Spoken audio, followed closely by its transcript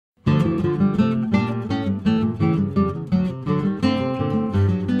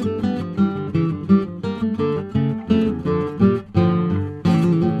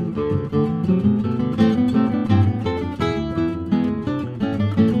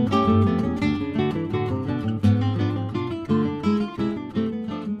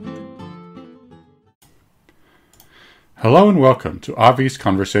Hello and welcome to Avi's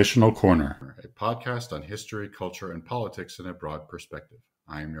Conversational Corner, a podcast on history, culture, and politics in a broad perspective.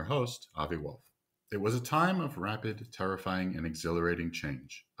 I am your host, Avi Wolf. It was a time of rapid, terrifying, and exhilarating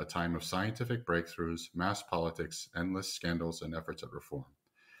change, a time of scientific breakthroughs, mass politics, endless scandals, and efforts at reform.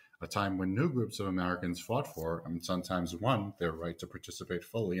 A time when new groups of Americans fought for, and sometimes won, their right to participate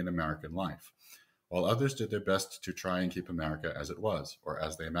fully in American life, while others did their best to try and keep America as it was, or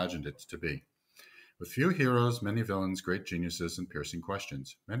as they imagined it to be. With few heroes, many villains, great geniuses, and piercing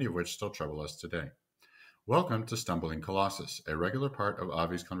questions, many of which still trouble us today. Welcome to Stumbling Colossus, a regular part of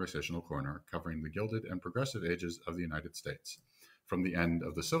Avi's Conversational Corner, covering the Gilded and Progressive ages of the United States, from the end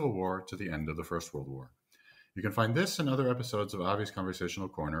of the Civil War to the end of the First World War. You can find this and other episodes of Avi's Conversational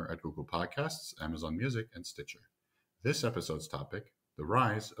Corner at Google Podcasts, Amazon Music, and Stitcher. This episode's topic, the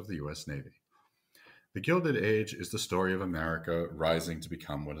rise of the U.S. Navy. The Gilded Age is the story of America rising to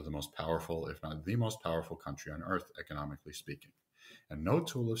become one of the most powerful, if not the most powerful country on earth, economically speaking. And no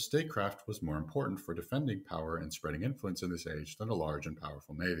tool of statecraft was more important for defending power and spreading influence in this age than a large and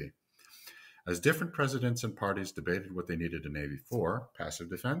powerful navy. As different presidents and parties debated what they needed a navy for, passive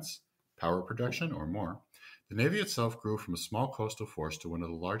defense, power production, or more, the navy itself grew from a small coastal force to one of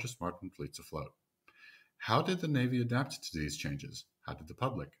the largest modern fleets afloat. How did the navy adapt to these changes? How did the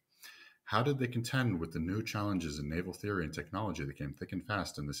public? How did they contend with the new challenges in naval theory and technology that came thick and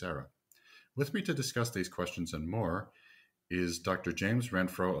fast in this era? With me to discuss these questions and more is Dr. James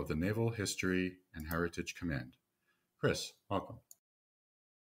Rentfrow of the Naval History and Heritage Command. Chris, welcome.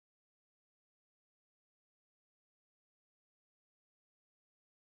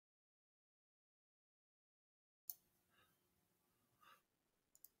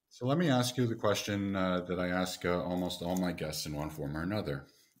 So let me ask you the question that I ask almost all my guests in one form or another.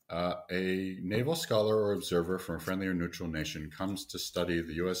 A naval scholar or observer from a friendly or neutral nation comes to study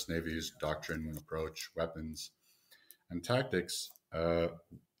the U.S. Navy's doctrine and approach, weapons, and tactics at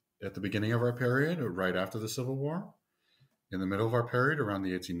the beginning of our period, or right after the Civil War, in the middle of our period, around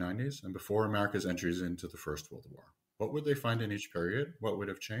the 1890s, and before America's entries into the First World War. What would they find in each period? What would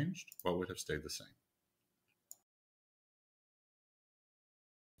have changed? What would have stayed the same?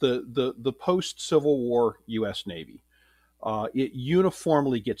 The post-Civil War U.S. Navy, it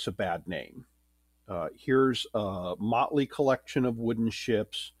uniformly gets a bad name. Here's a motley collection of wooden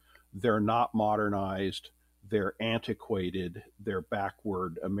ships. They're not modernized. They're antiquated. They're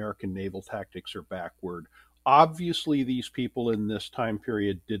backward. American naval tactics are backward. Obviously, these people in this time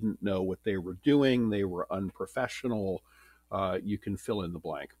period didn't know what they were doing. They were unprofessional. You can fill in the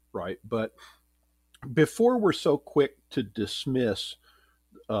blank, right? But before we're so quick to dismiss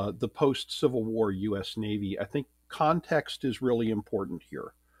the post-Civil War U.S. Navy, I think context is really important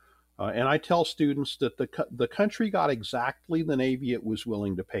here. And I tell students that the country got exactly the Navy it was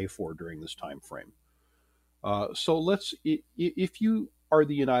willing to pay for during this time frame. So if you are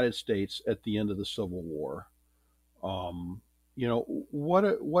the United States at the end of the Civil War,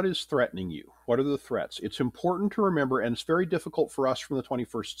 what is threatening you? What are the threats? It's important to remember, and it's very difficult for us from the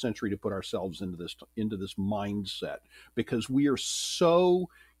 21st century to put ourselves into this mindset, because we are so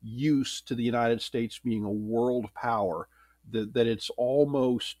used to the United States being a world power that it's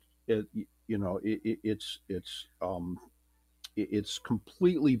almost it's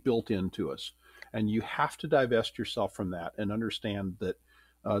completely built into us, and you have to divest yourself from that and understand that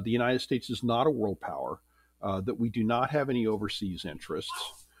the United States is not a world power. That we do not have any overseas interests,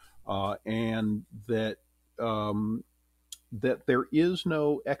 and that there is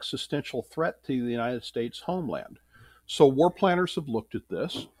no existential threat to the United States homeland. So war planners have looked at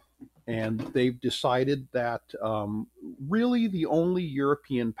this, and they've decided that really the only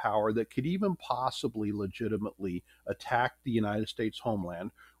European power that could even possibly legitimately attack the United States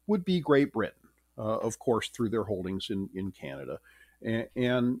homeland would be Great Britain, of course, through their holdings in Canada.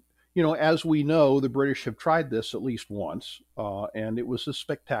 And as we know, the British have tried this at least once, and it was a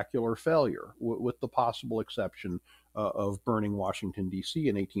spectacular failure, with the possible exception of burning Washington, D.C.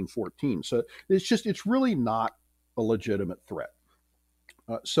 in 1814. So it's really not a legitimate threat.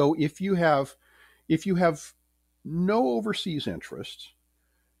 So if you have no overseas interests,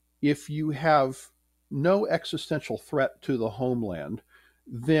 if you have no existential threat to the homeland,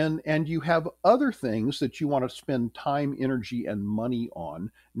 and you have other things that you want to spend time, energy, and money on,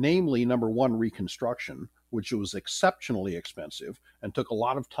 namely, number one, reconstruction, which was exceptionally expensive and took a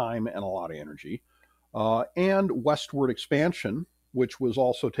lot of time and a lot of energy, and westward expansion, which was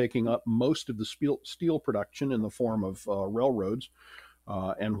also taking up most of the steel production in the form of railroads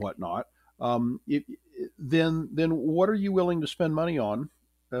and whatnot, then what are you willing to spend money on?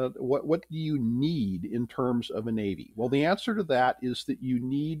 What do you need in terms of a Navy? Well, the answer to that is that you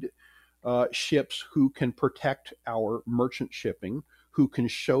need ships who can protect our merchant shipping, who can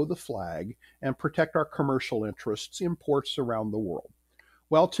show the flag and protect our commercial interests in ports around the world.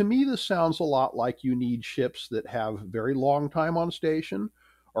 Well, to me, this sounds a lot like you need ships that have very long time on station,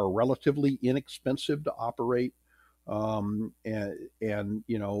 are relatively inexpensive to operate, and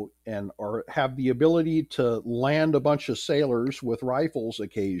or have the ability to land a bunch of sailors with rifles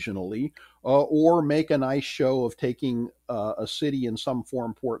occasionally, or make a nice show of taking a city in some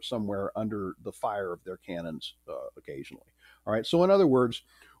foreign port somewhere under the fire of their cannons occasionally. All right. So in other words,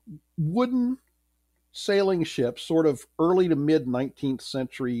 wooden sailing ships, sort of early to mid 19th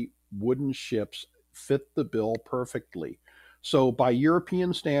century wooden ships, fit the bill perfectly. So by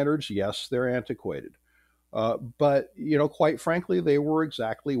European standards, yes, they're antiquated. But, quite frankly, they were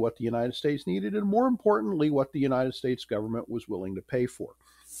exactly what the United States needed, and more importantly, what the United States government was willing to pay for.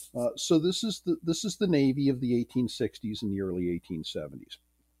 So this is the Navy of the 1860s and the early 1870s.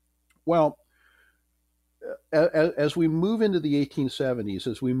 Well, as we move into the 1870s,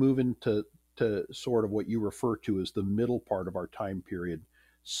 as we move into sort of what you refer to as the middle part of our time period,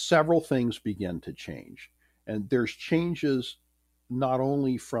 several things begin to change. And there's changes not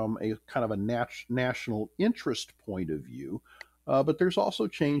only from a kind of a national interest point of view, but there's also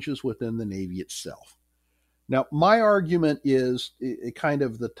changes within the Navy itself. Now, my argument is kind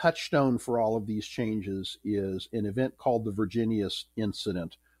of the touchstone for all of these changes is an event called the Virginius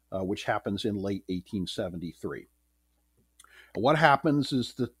Incident, which happens in late 1873. What happens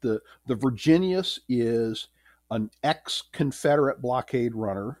is that the Virginius is an ex-Confederate blockade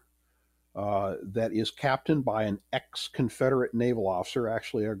runner that is captained by an ex-Confederate naval officer,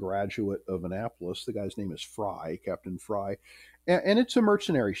 actually a graduate of Annapolis. The guy's name is Fry, Captain Fry. And it's a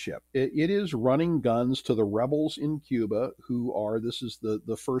mercenary ship. It is running guns to the rebels in Cuba, this is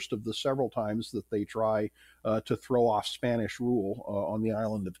the first of the several times that they try to throw off Spanish rule on the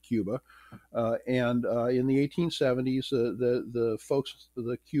island of Cuba. And in the 1870s,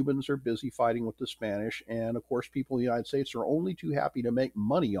 the Cubans are busy fighting with the Spanish. And of course, people in the United States are only too happy to make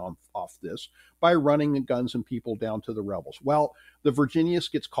money off this by running guns and people down to the rebels. Well, the Virginius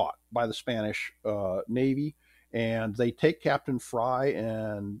gets caught by the Spanish Navy. And they take Captain Fry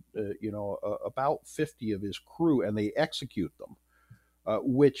and about 50 of his crew, and they execute them.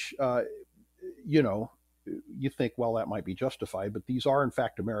 Which you think, well, that might be justified, but these are in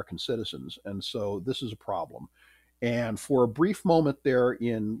fact American citizens, and so this is a problem. And for a brief moment there,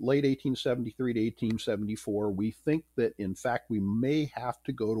 in late 1873 to 1874, we think that in fact we may have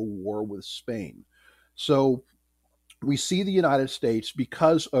to go to war with Spain. So we see the United States,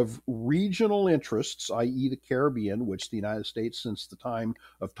 because of regional interests, i.e. the Caribbean, which the United States, since the time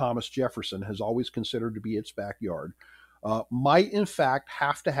of Thomas Jefferson, has always considered to be its backyard, might in fact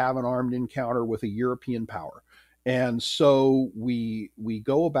have to have an armed encounter with a European power. And so we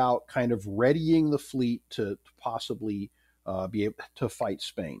go about kind of readying the fleet to possibly be able to fight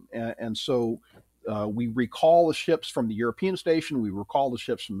Spain. And so we recall the ships from the European station. We recall the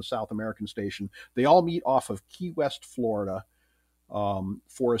ships from the South American station. They all meet off of Key West, Florida,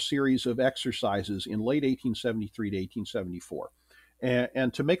 for a series of exercises in late 1873 to 1874.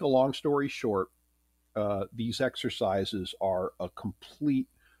 And to make a long story short, these exercises are a complete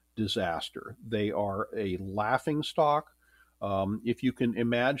disaster. They are a laughingstock. If you can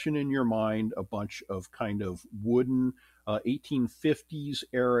imagine in your mind a bunch of kind of wooden 1850s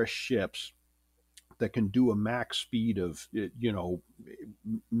era ships that can do a max speed of,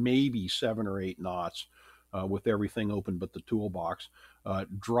 maybe 7 or 8 knots with everything open but the toolbox,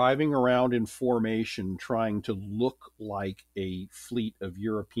 driving around in formation, trying to look like a fleet of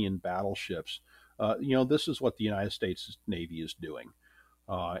European battleships. This is what the United States Navy is doing.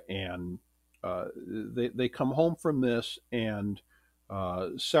 And they come home from this, and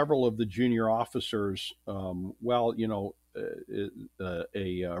several of the junior officers, a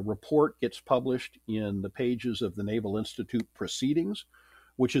report gets published in the pages of the Naval Institute Proceedings,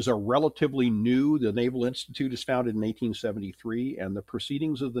 which is a relatively new. The Naval Institute is founded in 1873, and the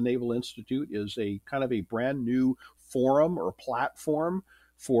Proceedings of the Naval Institute is a kind of a brand new forum or platform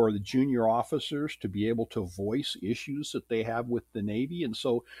for the junior officers to be able to voice issues that they have with the Navy. And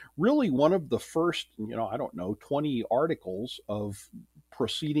so really one of the first, 20 articles of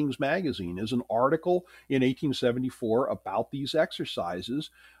Proceedings magazine is an article in 1874 about these exercises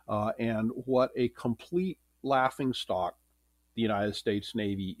and what a complete laughingstock the United States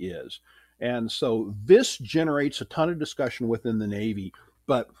Navy is. And so this generates a ton of discussion within the Navy.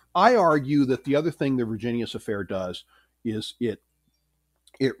 But I argue that the other thing the Virginius affair does is it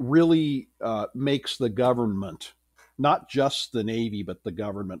really makes the government, not just the Navy, but the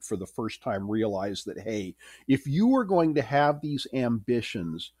government for the first time realize that, hey, if you are going to have these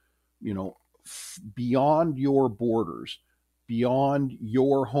ambitions beyond your borders, beyond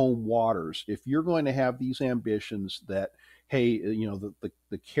your home waters, if you're going to have these ambitions that, hey,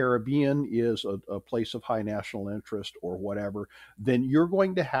 the Caribbean is a place of high national interest or whatever, then you're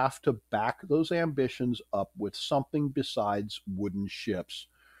going to have to back those ambitions up with something besides wooden ships.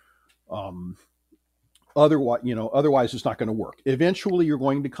 Um, otherwise it's not going to work. Eventually, you're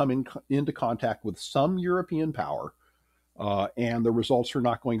going to come into contact with some European power, and the results are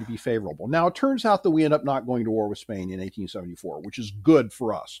not going to be favorable. Now, it turns out that we end up not going to war with Spain in 1874, which is good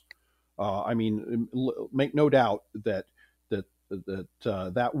for us. Make no doubt that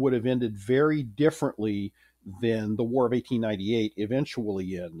would have ended very differently than the War of 1898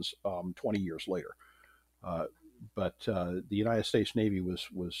 eventually ends 20 years later. But the United States Navy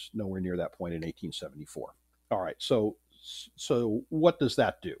was nowhere near that point in 1874. All right, so what does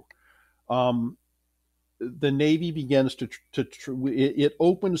that do? The Navy begins it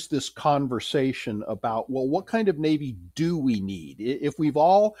opens this conversation about, well, what kind of Navy do we need? If we've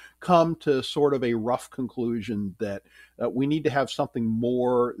all come to sort of a rough conclusion that we need to have something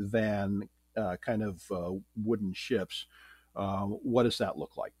more than wooden ships, what does that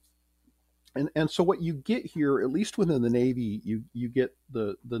look like? And so what you get here, at least within the Navy, you get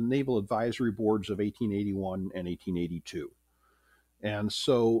the Naval Advisory Boards of 1881 and 1882. And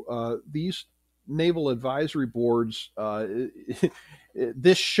so these Naval Advisory Boards,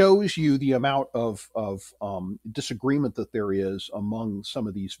 this shows you the amount of disagreement that there is among some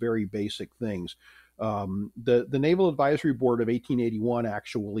of these very basic things. The Naval Advisory Board of 1881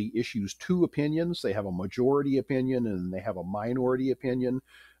 actually issues two opinions. They have a majority opinion and they have a minority opinion.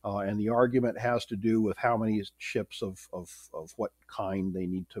 And the argument has to do with how many ships of what kind they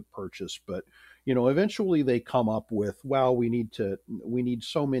need to purchase. But eventually they come up with, well, we need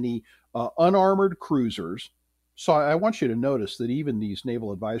so many unarmored cruisers. So I want you to notice that even these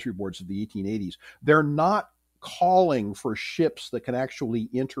Naval Advisory Boards of the 1880s, they're not calling for ships that can actually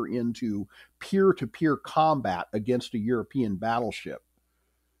enter into peer-to-peer combat against a European battleship.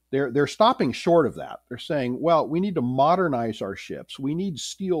 They're stopping short of that. They're saying, well, we need to modernize our ships. We need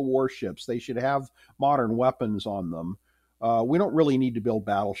steel warships. They should have modern weapons on them. We don't really need to build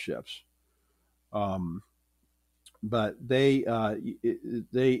battleships. But they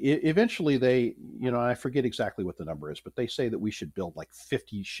eventually, I forget exactly what the number is, but they say that we should build like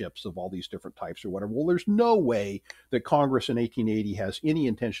 50 ships of all these different types or whatever. Well, there's no way that Congress in 1880 has any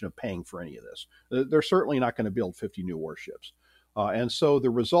intention of paying for any of this. They're certainly not going to build 50 new warships. And so the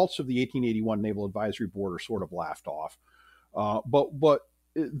results of the 1881 Naval Advisory Board are sort of laughed off. But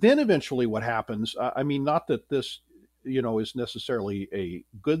then eventually what happens, not that this, is necessarily a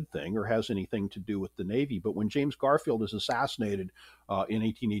good thing or has anything to do with the Navy, but when James Garfield is assassinated in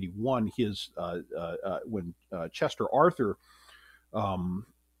 1881, when Chester Arthur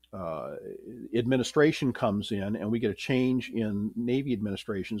administration comes in and we get a change in Navy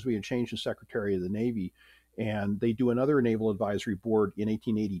administrations, we get a change in Secretary of the Navy, and they do another Naval Advisory Board in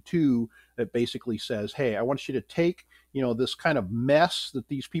 1882 that basically says, hey, I want you to take, this kind of mess that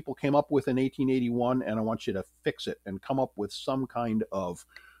these people came up with in 1881, and I want you to fix it and come up with some kind of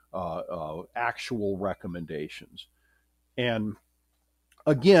actual recommendations. And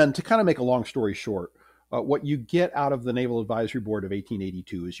again, to kind of make a long story short, what you get out of the Naval Advisory Board of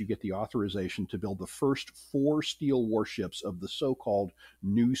 1882 is you get the authorization to build the first 4 steel warships of the so-called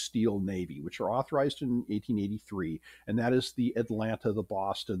New Steel Navy, which are authorized in 1883, and that is the Atlanta, the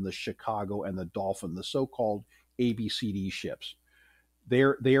Boston, the Chicago, and the Dolphin, the so-called ABCD ships. They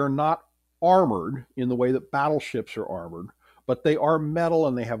are not armored in the way that battleships are armored, but they are metal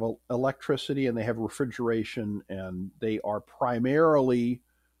and they have electricity and they have refrigeration, and they are primarily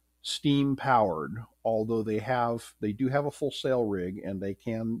steam powered, although they do have a full sail rig and they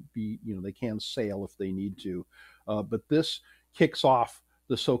can sail if they need to. But this kicks off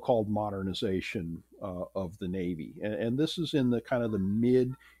the so-called modernization of the Navy. And this is in the kind of the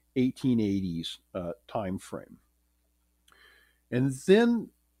mid 1880s time frame. And then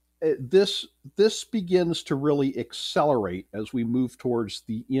this begins to really accelerate as we move towards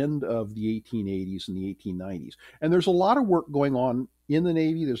the end of the 1880s and the 1890s. And there's a lot of work going on in the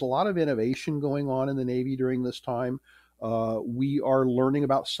Navy. There's a lot of innovation going on in the Navy during this time. We are learning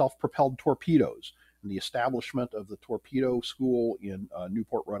about self-propelled torpedoes and the establishment of the torpedo school in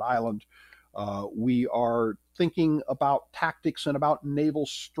Newport, Rhode Island. We are thinking about tactics and about naval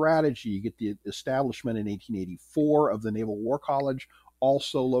strategy. You get the establishment in 1884 of the Naval War College,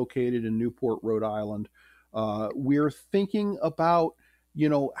 also located in Newport, Rhode Island. We're thinking about,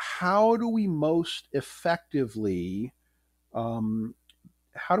 how do we most effectively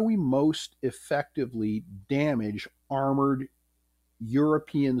damage armored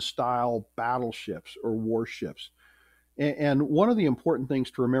European-style battleships or warships. And one of the important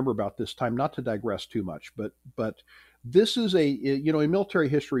things to remember about this time, not to digress too much, but this is in military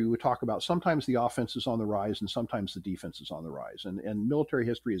history, we talk about sometimes the offense is on the rise and sometimes the defense is on the rise. And military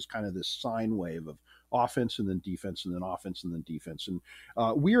history is kind of this sine wave of offense and then defense and then offense and then defense. And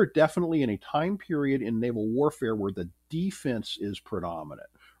we are definitely in a time period in naval warfare where the defense is predominant,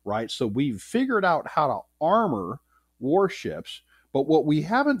 right? So we've figured out how to armor warships, but what we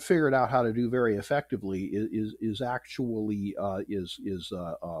haven't figured out how to do very effectively is actually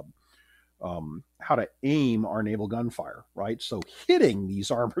how to aim our naval gunfire, right? So hitting these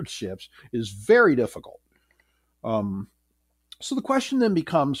armored ships is very difficult. So the question then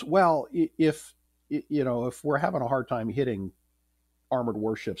becomes, well, if we're having a hard time hitting armored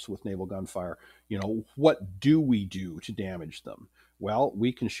warships with naval gunfire, what do we do to damage them? Well,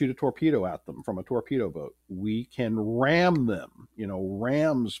 we can shoot a torpedo at them from a torpedo boat. We can ram them.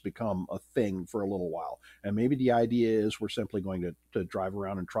 Rams become a thing for a little while. And maybe the idea is we're simply going to drive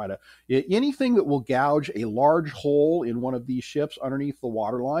around and try to anything that will gouge a large hole in one of these ships underneath the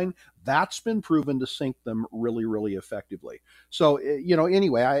waterline. That's been proven to sink them really, really effectively. So,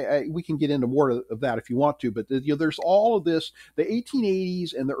 anyway, we can get into more of that if you want to, but there's all of this. The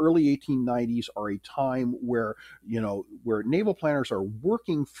 1880s and the early 1890s are a time where naval planners are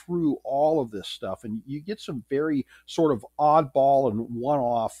working through all of this stuff, and you get some very sort of oddball and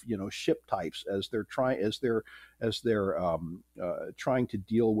one-off, ship types as they're trying to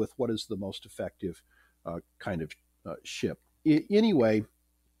deal with what is the most effective kind of ship. Anyway.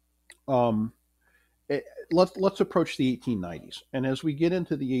 Let's approach the 1890s. And as we get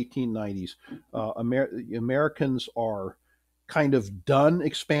into the 1890s, Americans are kind of done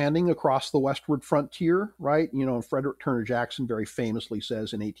expanding across the westward frontier, right? Frederick Turner Jackson very famously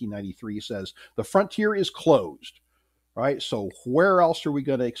says in 1893, the frontier is closed. Right. So where else are we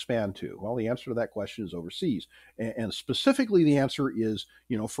going to expand to? Well, the answer to that question is overseas. And specifically, the answer is,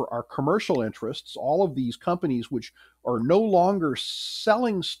 for our commercial interests, all of these companies which are no longer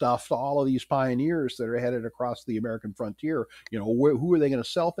selling stuff to all of these pioneers that are headed across the American frontier, who are they going to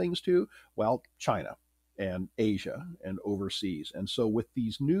sell things to? Well, China and Asia and overseas. And so with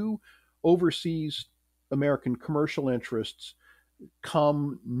these new overseas American commercial interests,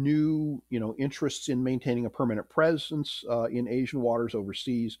 come new, interests in maintaining a permanent presence in Asian waters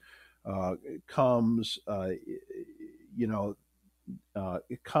overseas. It comes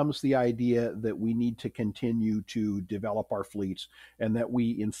the idea that we need to continue to develop our fleets, and that we,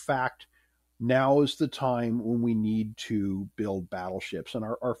 in fact, now is the time when we need to build battleships. And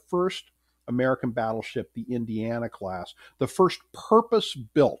our first American battleship, the Indiana class, the first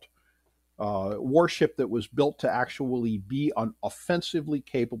purpose-built warship that was built to actually be an offensively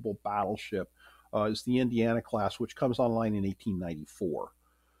capable battleship, is the Indiana class, which comes online in 1894.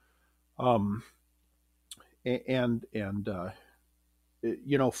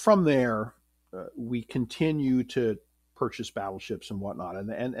 From there, we continue to purchase battleships and whatnot,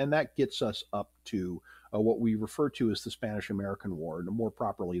 and that gets us up to what we refer to as the Spanish-American War, and more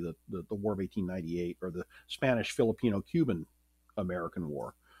properly the War of 1898, or the Spanish-Filipino-Cuban American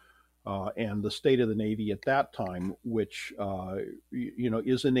War. And the state of the Navy at that time, which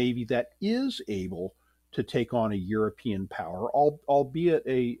is a Navy that is able to take on a European power, albeit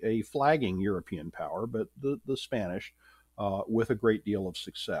a flagging European power, but the Spanish, with a great deal of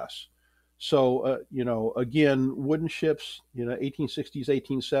success. So, again, wooden ships, 1860s,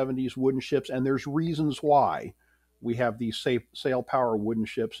 1870s, wooden ships, and there's reasons why we have these sail power wooden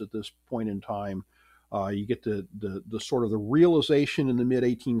ships at this point in time. You get the sort of the realization in the mid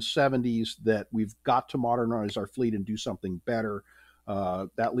 1870s that we've got to modernize our fleet and do something better.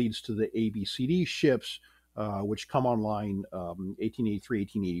 That leads to the ABCD ships, which come online 1883,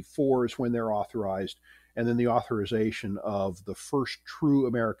 1884 is when they're authorized, and then the authorization of the first true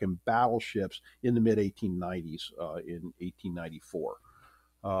American battleships in the mid 1890s in 1894.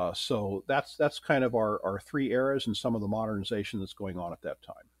 So that's kind of our three eras and some of the modernization that's going on at that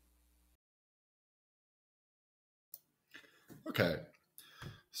time. Okay,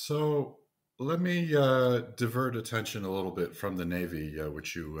 so let me divert attention a little bit from the Navy,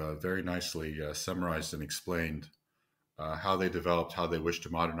 which you very nicely summarized and explained how they developed, how they wish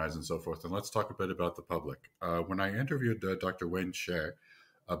to modernize, and so forth. And let's talk a bit about the public. When I interviewed Dr. Wayne Shea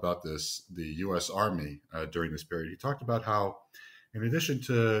about the U.S. Army during this period, he talked about how, in addition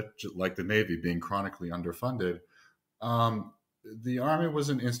to like the Navy being chronically underfunded, the Army was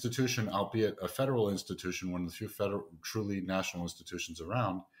an institution, albeit a federal institution, one of the few truly national institutions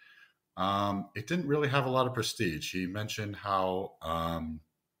around. It didn't really have a lot of prestige. He mentioned how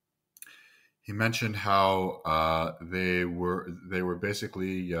He mentioned how they were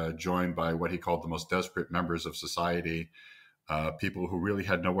basically joined by what he called the most desperate members of society, people who really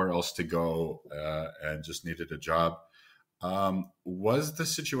had nowhere else to go and just needed a job. Was the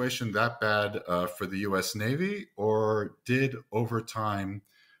situation that bad for the U.S. Navy, or did over time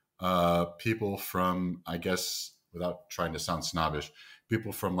people from, I guess, without trying to sound snobbish,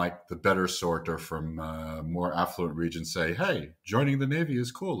 people from like the better sort or from more affluent regions say, "Hey, joining the Navy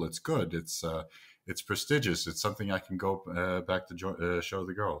is cool. It's good. It's prestigious. It's something I can go back to show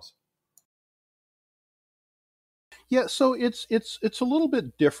the girls." Yeah, so it's a little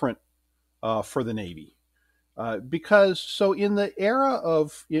bit different for the Navy because so in the era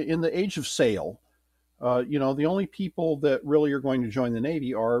of in the age of sail, the only people that really are going to join the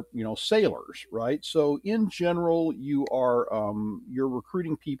Navy are sailors, right? So in general, you're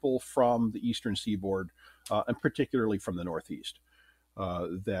recruiting people from the Eastern Seaboard and particularly from the Northeast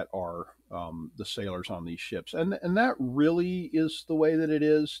that are the sailors on these ships, and that really is the way that it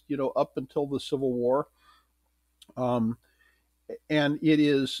is, up until the Civil War. Um, and it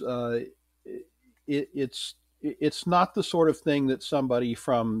is it's not the sort of thing that somebody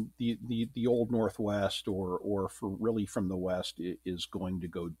from the old Northwest or for really from the West is going to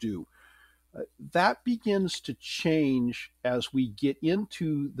go do. That begins to change as we get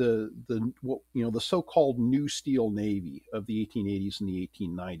into the so-called New Steel Navy of the 1880s and the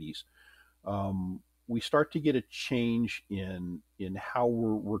 1890s. We start to get a change in how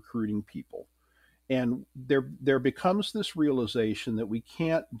we're recruiting people, and there becomes this realization that we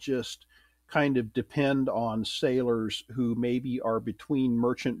can't just kind of depend on sailors who maybe are between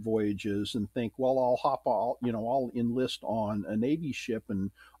merchant voyages and think, well, I'll enlist on a Navy ship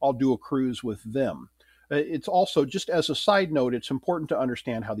and I'll do a cruise with them. It's also, just as a side note, it's important to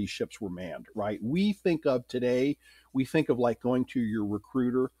understand how these ships were manned, right? We think of like going to your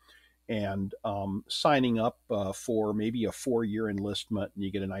recruiter and signing up for maybe a 4-year enlistment, and you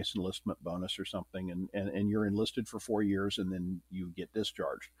get a nice enlistment bonus or something, and you're enlisted for 4 years and then you get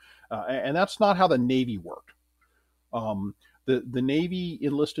discharged. And that's not how the Navy worked. The Navy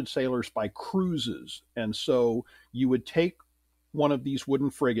enlisted sailors by cruises, and so you would take one of these wooden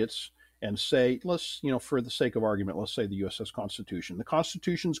frigates and say, for the sake of argument, let's say the USS Constitution. The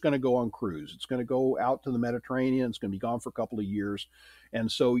Constitution's going to go on cruise. It's going to go out to the Mediterranean. It's going to be gone for a couple of years.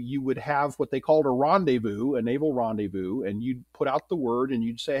 And so you would have what they called a rendezvous, a naval rendezvous, and you'd put out the word and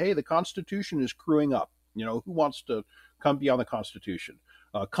you'd say, hey, the Constitution is crewing up. Who wants to come be on the Constitution?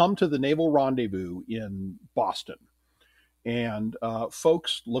 Come to the naval rendezvous in Boston. And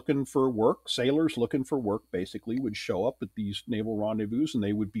folks looking for work, sailors looking for work, basically would show up at these naval rendezvous, and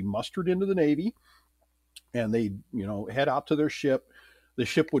they would be mustered into the Navy, and they'd head out to their ship. The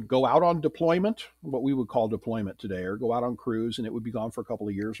ship would go out on deployment, what we would call deployment today, or go out on cruise, and it would be gone for a couple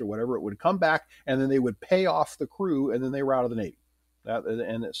of years or whatever. It would come back, and then they would pay off the crew, and then they were out of the Navy.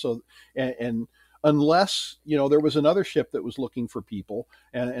 And unless there was another ship that was looking for people,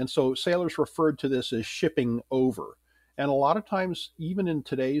 and so sailors referred to this as shipping over. And a lot of times, even in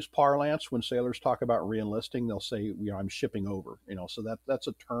today's parlance, when sailors talk about reenlisting, they'll say, I'm shipping over. So that's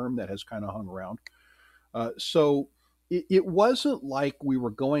a term that has kind of hung around. So it wasn't like we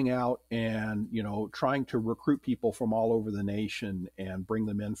were going out and trying to recruit people from all over the nation and bring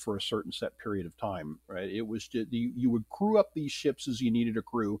them in for a certain set period of time, right? It was just, you would crew up these ships as you needed a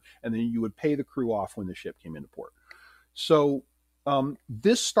crew, and then you would pay the crew off when the ship came into port. So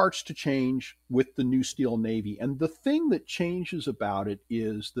this starts to change with the New Steel Navy. And the thing that changes about it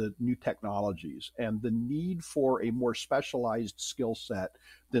is the new technologies and the need for a more specialized skill set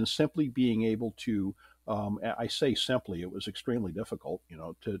than simply being able to, I say simply, it was extremely difficult,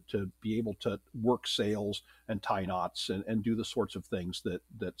 to be able to work sails and tie knots and do the sorts of things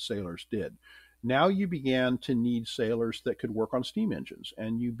that sailors did. Now you began to need sailors that could work on steam engines,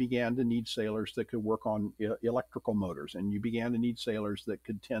 and you began to need sailors that could work on electrical motors, and you began to need sailors that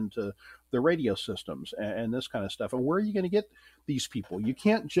could tend to the radio systems and this kind of stuff. And where are you going to get these people? You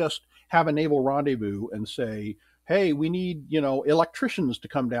can't just have a naval rendezvous and say, hey, we need electricians to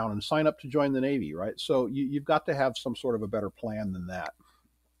come down and sign up to join the Navy, right? So you've got to have some sort of a better plan than that.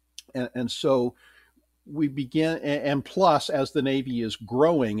 And so we begin, and plus, as the Navy is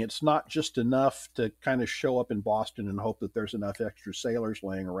growing, it's not just enough to kind of show up in Boston and hope that there's enough extra sailors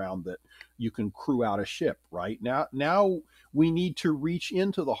laying around that you can crew out a ship. Right now we need to reach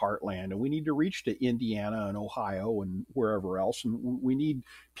into the heartland, and we need to reach to Indiana and Ohio and wherever else, and we need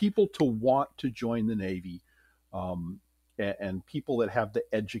people to want to join the Navy, and people that have the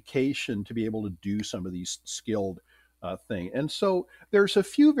education to be able to do some of these skilled thing. And so there's a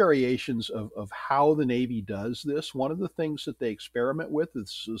few variations of how the Navy does this. One of the things that they experiment with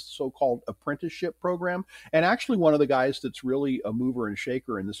is the so-called apprenticeship program. And actually, one of the guys that's really a mover and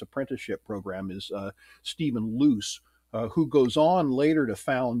shaker in this apprenticeship program is Stephen Luce, who goes on later to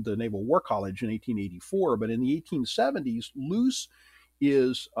found the Naval War College in 1884. But in the 1870s, Luce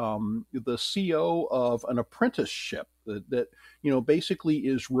is the CO of an apprenticeship that basically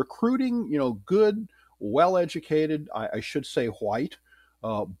is recruiting good, well-educated, I should say white,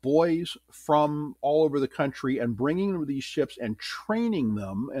 boys from all over the country and bringing them to these ships and training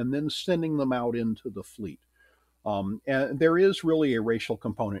them and then sending them out into the fleet. And there is really a racial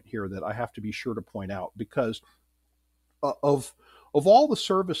component here that I have to be sure to point out because of all the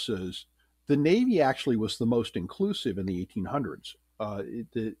services, the Navy actually was the most inclusive in the 1800s.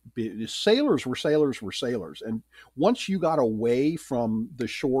 The sailors were sailors. And once you got away from the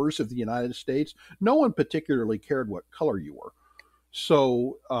shores of the United States, no one particularly cared what color you were.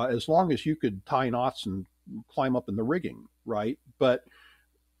 So as long as you could tie knots and climb up in the rigging, right? But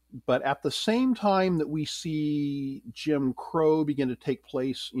at the same time that we see Jim Crow begin to take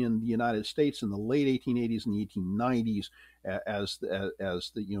place in the United States in the late 1880s and the 1890s, as the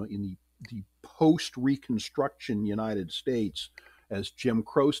in the post Reconstruction United States, as Jim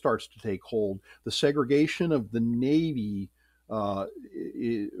Crow starts to take hold, the segregation of the Navy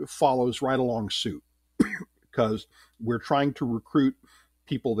follows right along suit because we're trying to recruit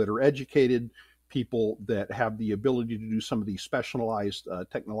people that are educated, people that have the ability to do some of these specialized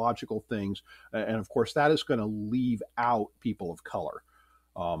technological things. And of course, that is going to leave out people of color.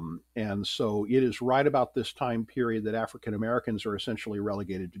 And so it is right about this time period that African Americans are essentially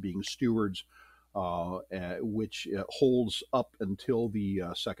relegated to being stewards, which holds up until the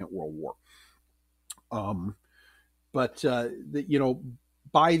Second World War. But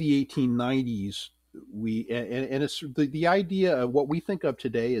by the 1890s, it's the idea of what we think of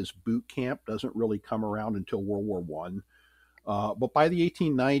today as boot camp doesn't really come around until World War One. But by the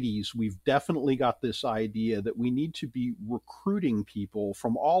 1890s, we've definitely got this idea that we need to be recruiting people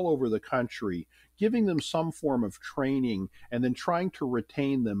from all over the country, giving them some form of training, and then trying to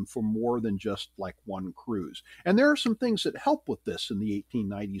retain them for more than just like one cruise. And there are some things that help with this in the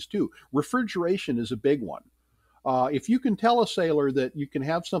 1890s too. Refrigeration is a big one. If you can tell a sailor that you can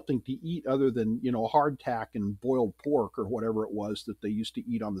have something to eat other than hardtack and boiled pork or whatever it was that they used to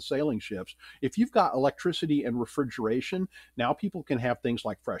eat on the sailing ships, if you've got electricity and refrigeration, now people can have things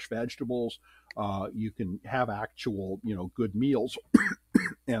like fresh vegetables. You can have actual good meals,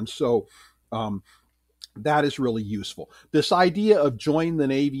 and so that is really useful. This idea of join the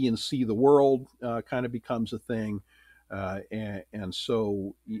Navy and see the world kind of becomes a thing. And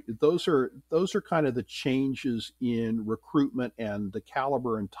so those are kind of the changes in recruitment and the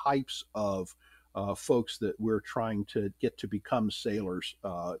caliber and types of folks that we're trying to get to become sailors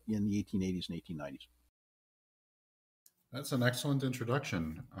in the 1880s and 1890s. That's an excellent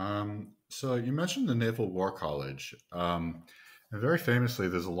introduction. So you mentioned the Naval War College. And very famously,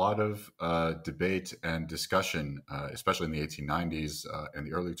 there's a lot of debate and discussion, especially in the 1890s and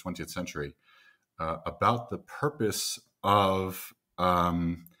the early 20th century, about the purpose of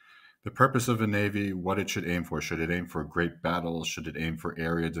a navy, what it should aim for. Should it aim for great battles? Should it aim for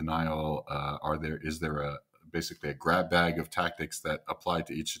area denial? Is there basically a grab bag of tactics that apply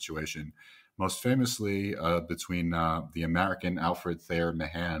to each situation? Most famously, between the American Alfred Thayer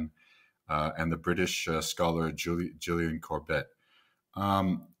Mahan and the British scholar Gillian Corbett.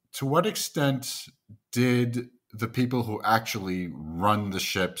 To what extent did the people who actually run the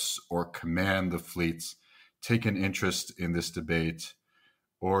ships or command the fleets take an interest in this debate?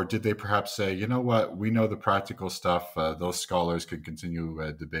 Or did they perhaps say, you know what, we know the practical stuff, those scholars can continue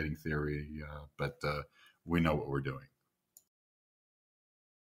debating theory, but we know what we're doing?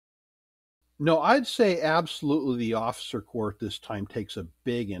 No, I'd say absolutely the officer corps at this time takes a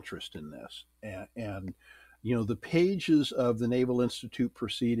big interest in this. And the pages of the Naval Institute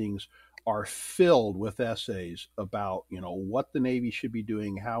proceedings are filled with essays about, what the Navy should be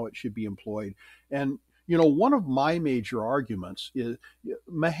doing, how it should be employed. And, one of my major arguments is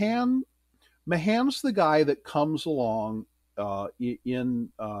Mahan's the guy that comes along in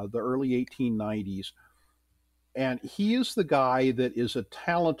the early 1890s. And he is the guy that is a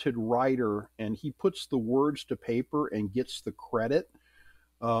talented writer and he puts the words to paper and gets the credit.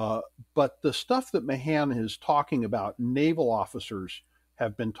 But the stuff that Mahan is talking about, naval officers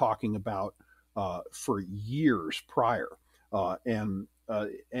have been talking about for years prior, and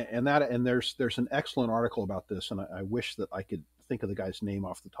there's an excellent article about this, and I wish that I could think of the guy's name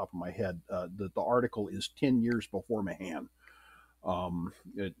off the top of my head. The article is 10 years before Mahan,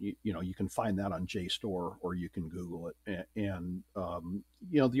 You can find that on JSTOR or you can Google it. And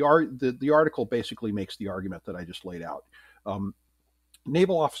the article basically makes the argument that I just laid out.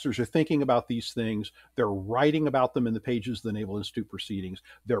 Naval officers are thinking about these things. They're writing about them in the pages of the Naval Institute proceedings.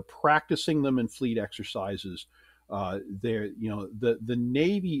 They're practicing them in fleet exercises. The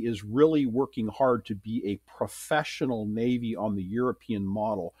Navy is really working hard to be a professional Navy on the European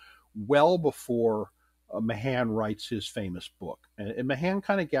model, well before Mahan writes his famous book. And Mahan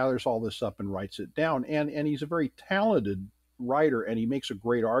kind of gathers all this up and writes it down. And he's a very talented writer, and he makes a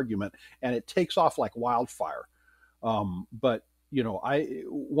great argument, and it takes off like wildfire. But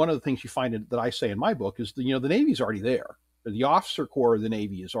one of the things you find that I say in my book is the Navy's already there. The officer corps of the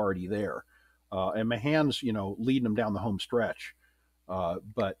Navy is already there, and Mahan's leading them down the home stretch.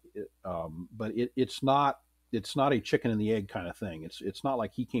 But it's not a chicken and the egg kind of thing. It's not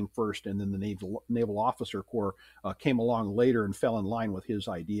like he came first and then the Naval Officer Corps came along later and fell in line with his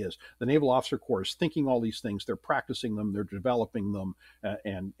ideas. The Naval Officer Corps is thinking all these things. They're practicing them. They're developing them,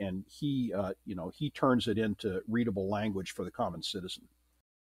 and he turns it into readable language for the common citizen.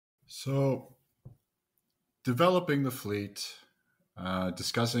 So, developing the fleet,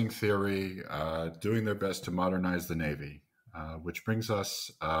 discussing theory, doing their best to modernize the Navy, which brings us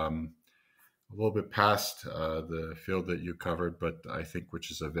a little bit past the field that you covered, but I think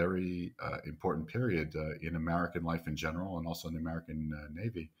which is a very important period in American life in general and also in the American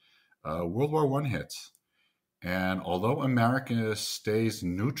Navy. World War I hits. And although America stays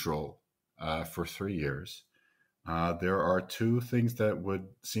neutral for 3 years, there are two things that would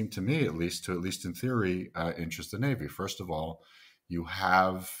seem to me, at least in theory, interest the Navy. First of all, you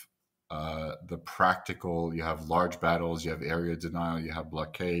have the practical, you have large battles, you have area denial, you have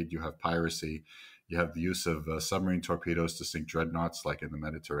blockade, you have piracy, you have the use of submarine torpedoes to sink dreadnoughts like in the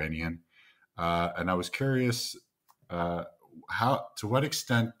Mediterranean. And I was curious, to what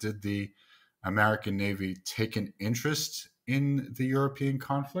extent did the American Navy take an interest in the European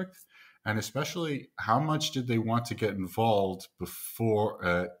conflict? And especially, how much did they want to get involved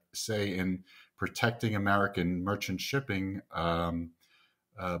before, say, in protecting American merchant shipping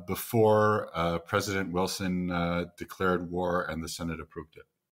before President Wilson declared war and the Senate approved it?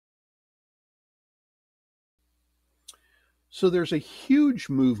 So there's a huge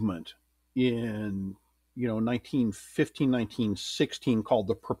movement in 1915, 1916 called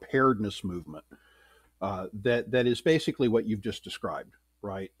the preparedness movement. That is basically what you've just described,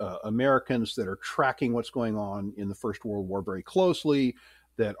 right? Americans that are tracking what's going on in the First World War very closely,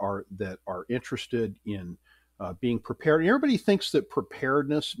 that are interested in being prepared. And everybody thinks that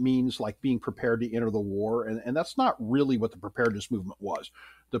preparedness means like being prepared to enter the war, and that's not really what the preparedness movement was.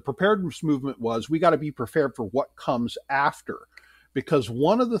 The preparedness movement was, we got to be prepared for what comes after. Because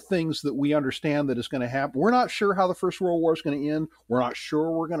one of the things that we understand that is going to happen, we're not sure how the First World War is going to end. We're not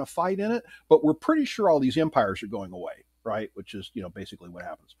sure we're going to fight in it, but we're pretty sure all these empires are going away, right? Which is, basically what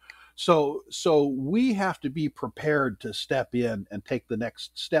happens. So we have to be prepared to step in and take the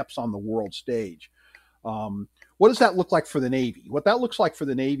next steps on the world stage. What does that look like for the Navy? What that looks like for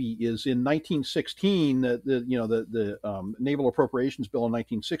the Navy is in 1916, the Naval Appropriations Bill in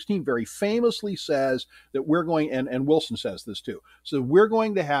 1916 very famously says that we're going, and Wilson says this too, so we're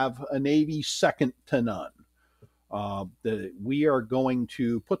going to have a Navy second to none. We are going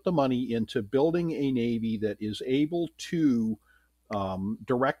to put the money into building a Navy that is able to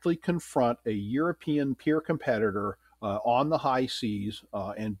directly confront a European peer competitor on the high seas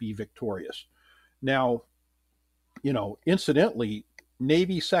and be victorious. Now, incidentally,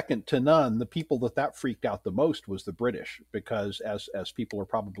 Navy second to none, the people that freaked out the most was the British, because as people are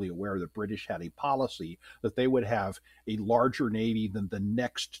probably aware, the British had a policy that they would have a larger Navy than the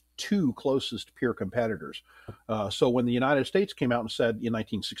next two closest peer competitors. So when the United States came out and said in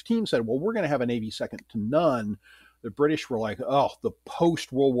 1916, well, we're going to have a Navy second to none, the British were like, oh, the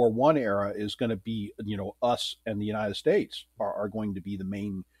post-World War I era is going to be, us and the United States are going to be the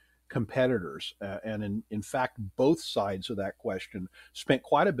main competitors. And in fact, both sides of that question spent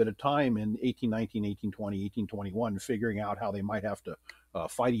quite a bit of time in 1819, 1820, 1821 figuring out how they might have to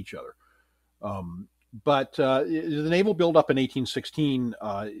fight each other. But the naval buildup in 1816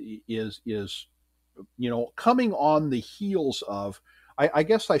 is coming on the heels of, I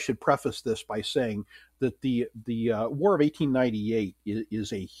guess I should preface this by saying that the War of 1898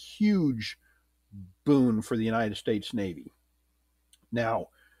 is a huge boon for the United States Navy. Now,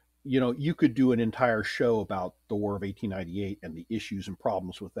 you could do an entire show about the War of 1898 and the issues and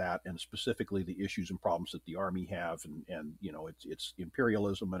problems with that, and specifically the issues and problems that the Army have, and it's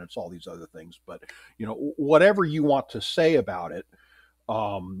imperialism and it's all these other things. But whatever you want to say about it,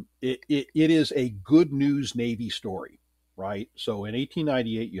 it is a good news Navy story, right? So in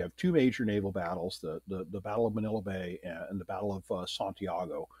 1898, you have two major naval battles, the Battle of Manila Bay and the Battle of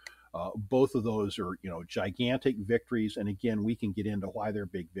Santiago. Both of those are, gigantic victories, and again, we can get into why they're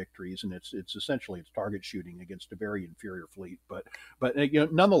big victories, and it's essentially it's target shooting against a very inferior fleet, but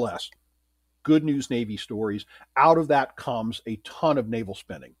nonetheless, good news Navy stories. Out of that comes a ton of naval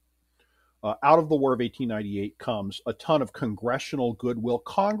spending. Out of the War of 1898 comes a ton of congressional goodwill.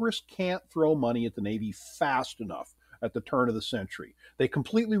 Congress can't throw money at the Navy fast enough at the turn of the century. They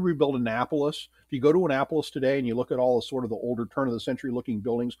completely rebuilt Annapolis. If you go to Annapolis today and you look at all the sort of the older turn of the century looking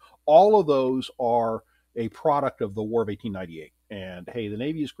buildings, all of those are a product of the War of 1898. And hey, the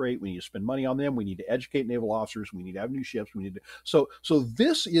Navy is great. We need to spend money on them. We need to educate naval officers. We need to have new ships. We need to so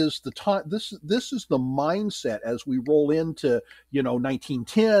this is the time. This is the mindset as we roll into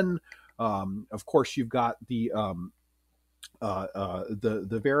 1910. Of course, you've got the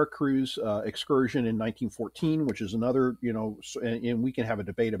Veracruz excursion in 1914, which is another, and we can have a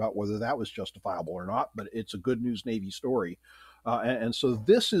debate about whether that was justifiable or not, but it's a good news Navy story. And so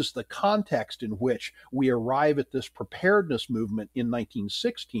this is the context in which we arrive at this preparedness movement in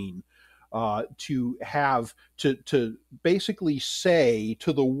 1916 to basically say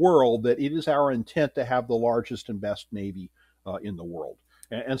to the world that it is our intent to have the largest and best Navy in the world.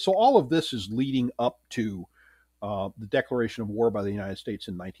 And so all of this is leading up to the declaration of war by the United States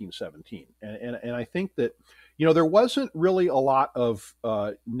in 1917. And I think that, there wasn't really a lot of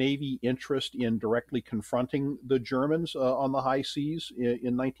Navy interest in directly confronting the Germans on the high seas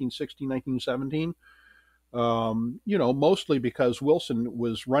in 1916, 1917. Mostly because Wilson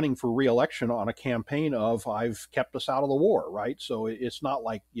was running for re-election on a campaign of "I've kept us out of the war," right? So it's not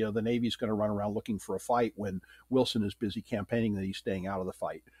like the Navy's going to run around looking for a fight when Wilson is busy campaigning that he's staying out of the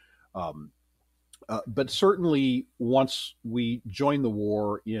fight. But certainly, once we joined the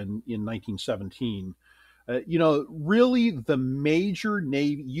war in 1917. Really the major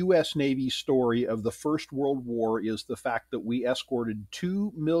U.S. Navy story of the First World War is the fact that we escorted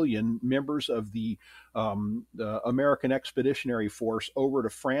 2 million members of the American Expeditionary Force over to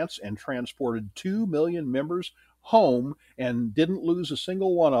France and transported 2 million members home and didn't lose a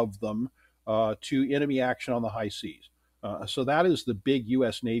single one of them to enemy action on the high seas. So that is the big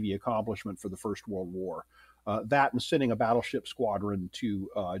U.S. Navy accomplishment for the First World War. That and sending a battleship squadron to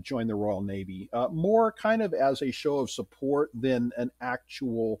join the Royal Navy, more kind of as a show of support than an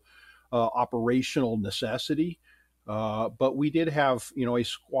actual operational necessity. But we did have, a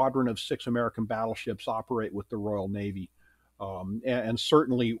squadron of 6 American battleships operate with the Royal Navy. And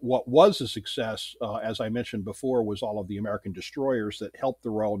certainly what was a success, as I mentioned before, was all of the American destroyers that helped the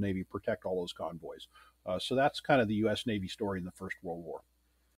Royal Navy protect all those convoys. So that's kind of the U.S. Navy story in the First World War.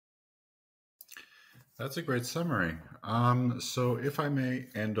 That's a great summary. So, if I may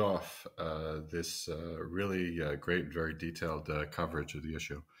end off this really great, very detailed coverage of the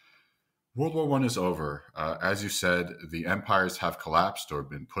issue, World War I is over. As you said, the empires have collapsed or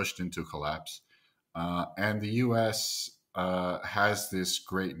been pushed into collapse, and the U.S. Has this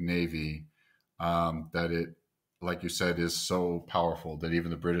great navy that it, like you said, is so powerful that even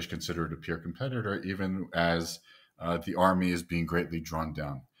the British consider it a peer competitor, even as the army is being greatly drawn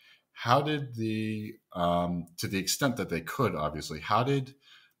down. How did to the extent that they could, obviously, how did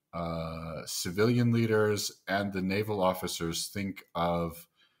civilian leaders and the naval officers think of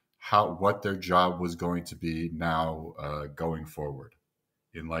what their job was going to be now going forward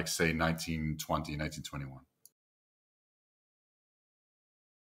in, like, say, 1920, 1921?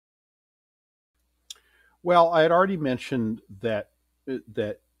 Well, I had already mentioned that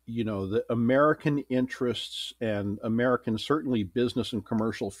the American interests and American, certainly business and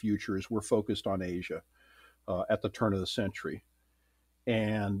commercial futures were focused on Asia at the turn of the century.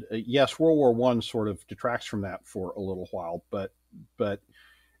 And yes, World War One sort of detracts from that for a little while, but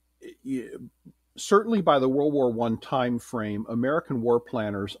certainly by the World War One time frame, American war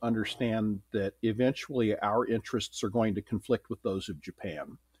planners understand that eventually our interests are going to conflict with those of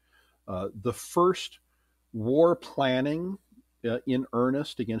Japan. The first war planning in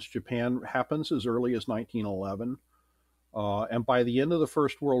earnest against Japan happens as early as 1911. And by the end of the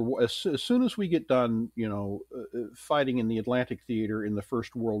First World War, as soon as we get done, fighting in the Atlantic theater in the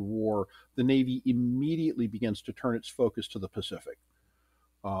First World War, the Navy immediately begins to turn its focus to the Pacific.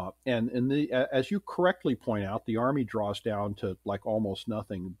 As you correctly point out, the Army draws down to like almost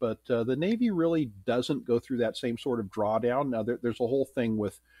nothing, but the Navy really doesn't go through that same sort of drawdown. Now, there's a whole thing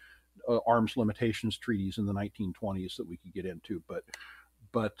with arms limitations treaties in the 1920s that we could get into,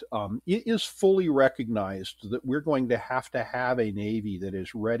 But it is fully recognized that we're going to have a Navy that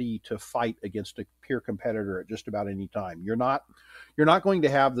is ready to fight against a peer competitor at just about any time. You're not going to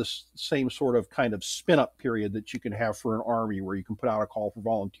have this same sort of kind of spin up period that you can have for an army where you can put out a call for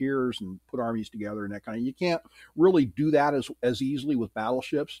volunteers and put armies together and that kind of. You can't really do that as easily with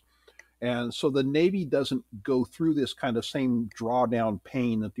battleships. And so the Navy doesn't go through this kind of same drawdown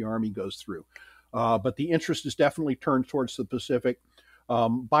pain that the Army goes through. But the interest is definitely turned towards the Pacific.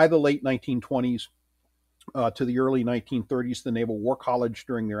 By the late 1920s to the early 1930s, the Naval War College,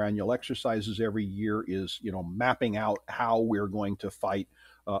 during their annual exercises every year, is mapping out how we're going to fight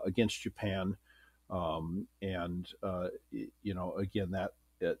against Japan. Again,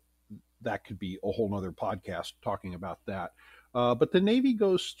 that could be a whole nother podcast talking about that. But the Navy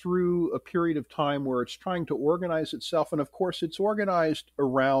goes through a period of time where it's trying to organize itself, and of course, it's organized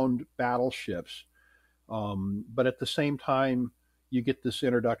around battleships. But at the same time, you get this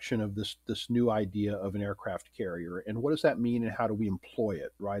introduction of this new idea of an aircraft carrier, and what does that mean, and how do we employ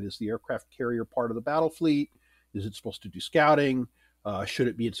it? Right? Is the aircraft carrier part of the battle fleet? Is it supposed to do scouting? Should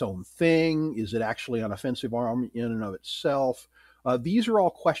it be its own thing? Is it actually an offensive arm in and of itself? These are all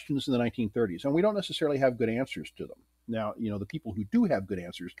questions in the 1930s, and we don't necessarily have good answers to them. Now, the people who do have good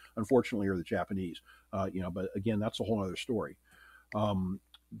answers, unfortunately, are the Japanese. But again, that's a whole other story.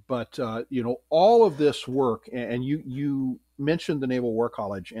 But all of this work, and you mentioned the Naval War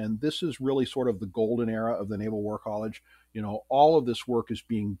College, and this is really sort of the golden era of the Naval War College. All of this work is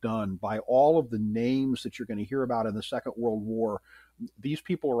being done by all of the names that you're going to hear about in the Second World War. These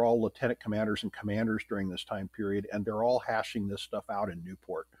people are all lieutenant commanders and commanders during this time period, and they're all hashing this stuff out in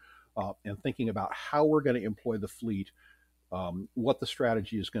Newport and thinking about how we're going to employ the fleet, what the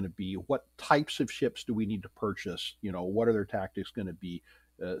strategy is going to be, what types of ships do we need to purchase, what are their tactics going to be.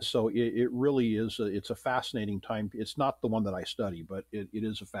 So it really is, it's a fascinating time. It's not the one that I study, but it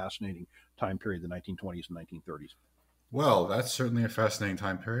is a fascinating time period, the 1920s and 1930s. Well, that's certainly a fascinating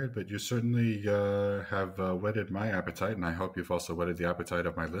time period, but you certainly have whetted my appetite, and I hope you've also whetted the appetite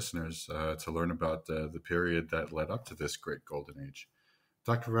of my listeners to learn about the period that led up to this great golden age.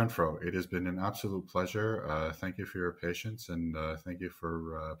 Dr. Renfrow, it has been an absolute pleasure. Thank you for your patience, and thank you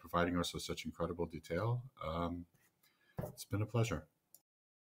for providing us with such incredible detail. It's been a pleasure.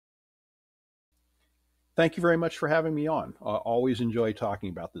 Thank you very much for having me on. Always enjoy talking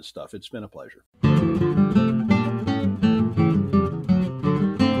about this stuff. It's been a pleasure.